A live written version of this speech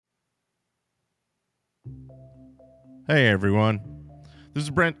Hey everyone, this is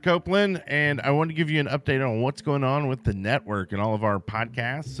Brent Copeland, and I want to give you an update on what's going on with the network and all of our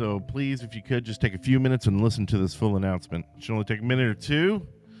podcasts. So please, if you could, just take a few minutes and listen to this full announcement. It should only take a minute or two.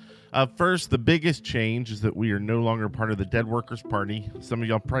 First, the biggest change is that we are no longer part of the Dead Workers Party. Some of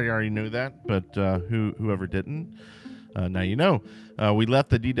y'all probably already know that, but whoever didn't, now you know. We left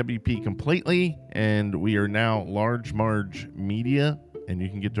the DWP completely, and we are now Large Marge Media, and you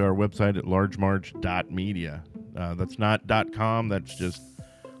can get to our website at largemarge.media. That's not .com, that's just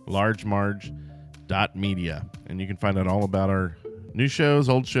largemarge.media. And you can find out all about our new shows,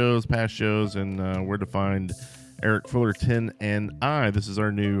 old shows, past shows, and where to find Eric Fullerton and I. This is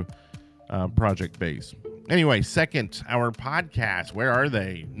our new project base. Anyway, second, our podcast. Where are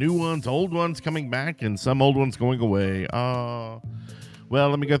they? New ones, old ones coming back, and some old ones going away. Well,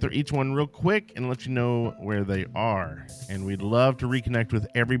 let me go through each one real quick and let you know where they are. And we'd love to reconnect with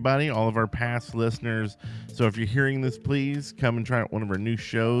everybody, all of our past listeners. So if you're hearing this, please come and try out one of our new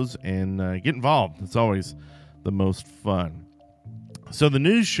shows and get involved. It's always the most fun. So the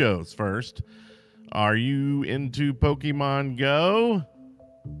news shows first. Are you into Pokemon Go?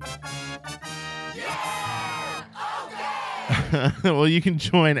 Yeah! Okay! Well, you can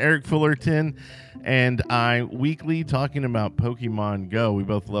join Eric Fullerton and I weekly talking about Pokemon Go. We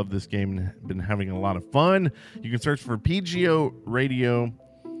both love this game and been having a lot of fun. You can search for PGO Radio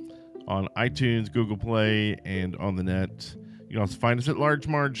on iTunes, Google Play, and on the net. You can also find us at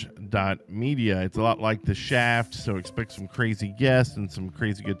largemarge.media. It's a lot like The Shaft, so expect some crazy guests and some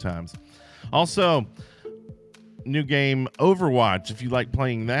crazy good times. Also, new game Overwatch. If you like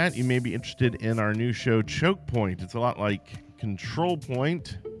playing that, you may be interested in our new show Choke Point. It's a lot like Control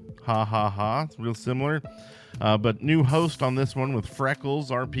Point. Ha ha ha. It's real similar. But new host on this one with Freckles,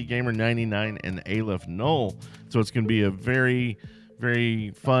 RP Gamer 99, and Aleph Null. So it's going to be a very,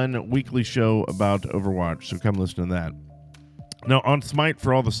 very fun weekly show about Overwatch. So come listen to that. Now on Smite,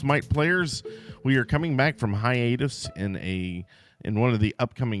 for all the Smite players, we are coming back from hiatus in one of the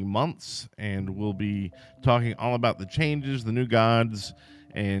upcoming months, and we'll be talking all about the changes, the new gods,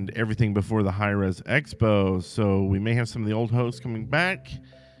 and everything before the High Res Expo. So we may have some of the old hosts coming back,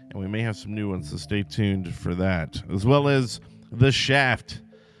 and we may have some new ones, so stay tuned for that. As well as The Shaft.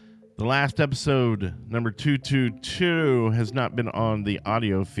 The last episode, number 222, has not been on the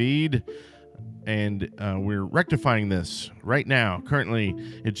audio feed, and we're rectifying this right now. Currently,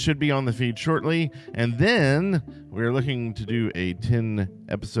 it should be on the feed shortly, and then we're looking to do a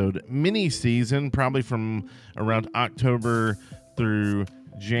 10-episode mini-season, probably from around October through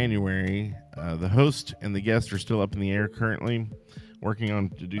January. The host and the guest are still up in the air currently, working on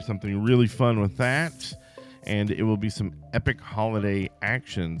to do something really fun with that, and it will be some epic holiday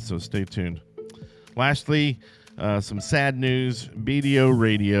action, so stay tuned. Lastly, some sad news. BDO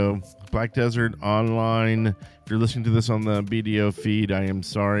Radio, Black Desert Online. If you're listening to this on the BDO feed, I am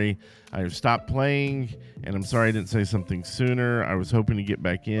sorry. I have stopped playing, and I'm sorry I didn't say something sooner. I was hoping to get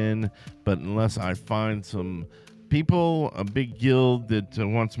back in, but unless I find some people, a big guild that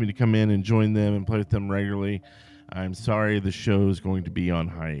wants me to come in and join them and play with them regularly, I'm sorry the show is going to be on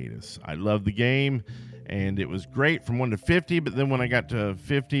hiatus. I love the game, and it was great from 1 to 50, but then when I got to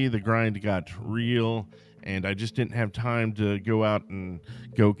 50, the grind got real, and I just didn't have time to go out and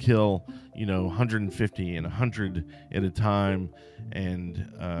go kill, 150 and 100 at a time, and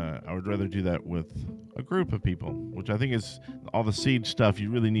I would rather do that with a group of people, which I think is all the siege stuff. You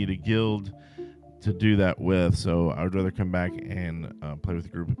really need a guild to do that with, so I would rather come back and play with a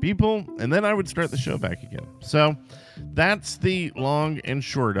group of people, and then I would start the show back again. So that's the long and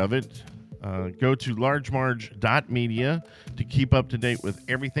short of it. Go to largemarge.media to keep up to date with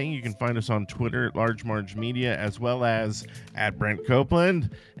everything. You can find us on Twitter at largemargemedia, as well as at Brent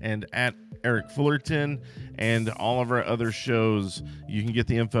Copeland and at Eric Fullerton, and all of our other shows. You can get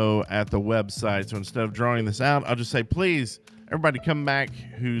the info at the website. So instead of drawing this out, I'll just say, please, everybody come back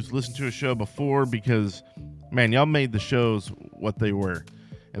who's listened to a show before, because, man, y'all made the shows what they were,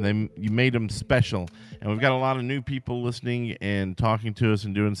 and you made them special. And we've got a lot of new people listening and talking to us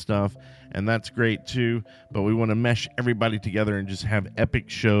and doing stuff, and that's great too. But we want to mesh everybody together and just have epic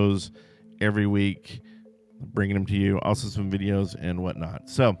shows every week, bringing them to you. Also some videos and whatnot.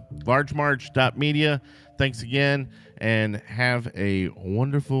 So largemarge.media. Thanks again, and have a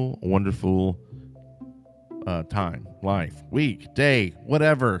wonderful, wonderful time, life, week, day,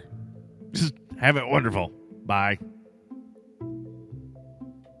 whatever. Just have it wonderful. Bye.